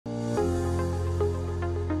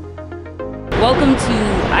Welcome to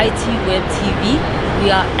ITWeb TV.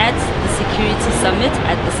 We are at the Security Summit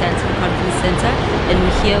at the Candid Conversation Center, and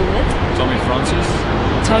we're here with Tommie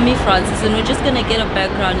Francis, and we're just going to get a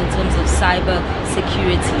background in terms of cyber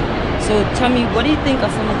security. So, Tommie, what do you think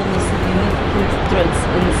are some of the most significant threats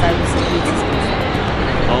in the cyber security space?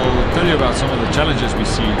 I'll tell you about some of the challenges we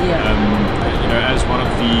see. As one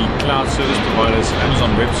of the cloud service providers,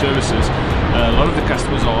 Amazon Web Services, a lot of the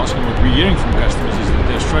customers are asking, what we're hearing from customers is that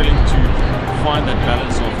they're struggling to find that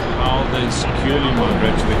balance of how they securely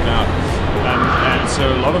migrate to the cloud. And so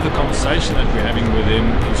a lot of the conversation that we're having with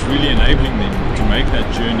them is really enabling them to make that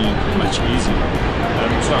journey much easier.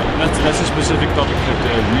 So that's a specific topic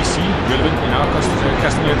that we see relevant in our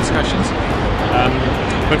customer discussions.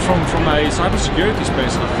 But from a cybersecurity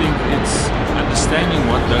space, I think it's understanding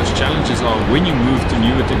what those challenges are when you move to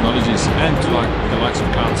newer technologies and to the likes of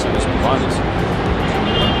cloud service providers.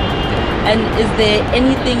 And is there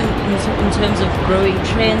anything in terms of growing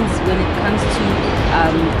trends when it comes to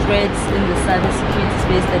threats in the cybersecurity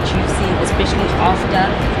space that you've seen, especially after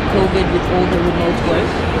COVID with all the remote work?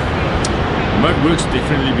 Remote work's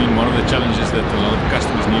definitely been one of the challenges that a lot of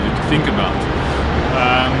customers needed to think about.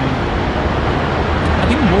 I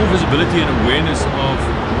think more visibility and awareness of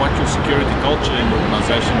what your security culture in the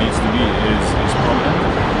organization needs to be is prominent.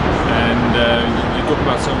 And you talk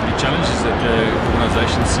about some of the challenges that the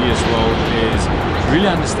organizations see as well, is really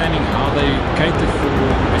understanding how they cater for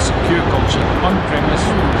a secure culture on-premise,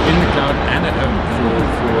 in the cloud and at home for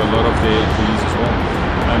a lot of their employees as well.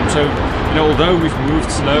 Although we've moved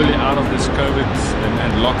slowly out of this COVID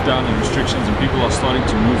and lockdown and restrictions, and people are starting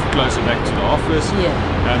to move closer back to the office,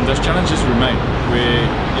 those challenges remain, where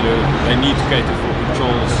they need to cater for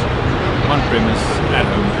controls on-premise, at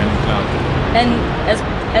home and in cloud. And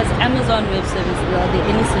as Amazon Web Services, are there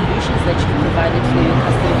any solutions that you've provided for your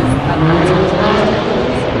customers in terms of those challenges?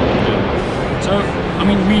 So,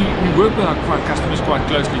 we work with our customers quite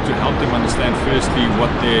closely to help them understand firstly what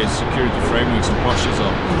their security frameworks and postures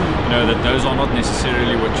are. That those are not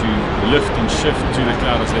necessarily what you lift and shift to the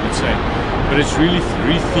cloud, as they would say, but it's really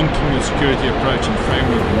rethinking your security approach and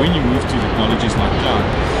framework when you move to technologies like cloud.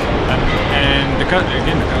 And the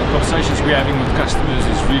conversations we're having with customers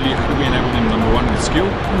is really, how do we enable them, number one, with skill?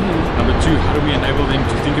 Number two, how do we enable them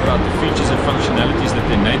to think about the features and functionalities that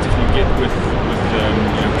they natively get with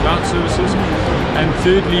cloud services? And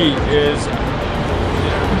thirdly is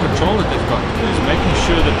the control that they've got, is making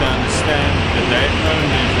sure that they understand that they own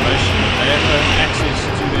the information, that they own access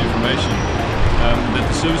to the information, that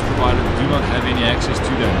the service provider do not have any access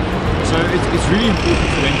to them. So it's really important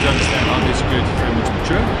for them to understand how their security frameworks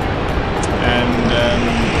mature, and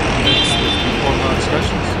that's been part of our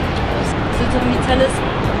discussions. So Tommie, tell us,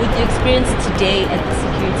 with your experience today at the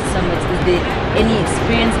Security Summit, is there any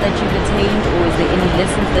experience that you've attained, or is there any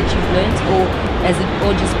lessons that you've learned, or has it all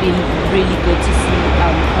just been really good to see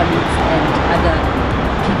colleagues and other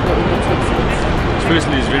people in the tech space?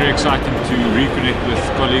 Firstly, it's very exciting to reconnect with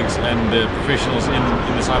colleagues and professionals in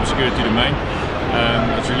the cybersecurity domain.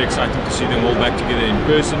 It's really exciting to see them all back together in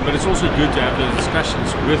person, but it's also good to have those discussions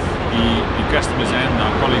with the customers and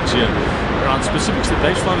our colleagues here around specifics that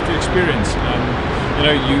they've started to experience.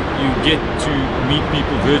 You get to meet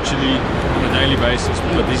people virtually on a daily basis,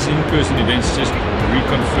 but these in-person events just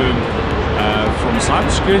reconfirm from a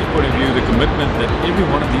cybersecurity point of view the commitment that every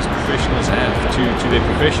one of these professionals have to their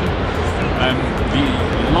profession. The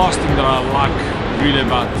last thing that I like really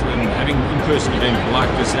about having in-person events like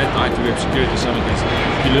this at ITWeb Security Summit is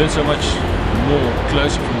you learn so much more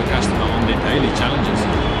closer from the customer on their daily challenges.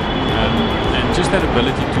 And just that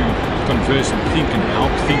ability to converse and think and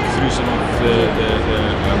help think through some of the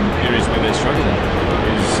areas where they're struggling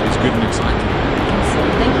is good and exciting.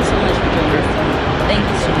 Thank you.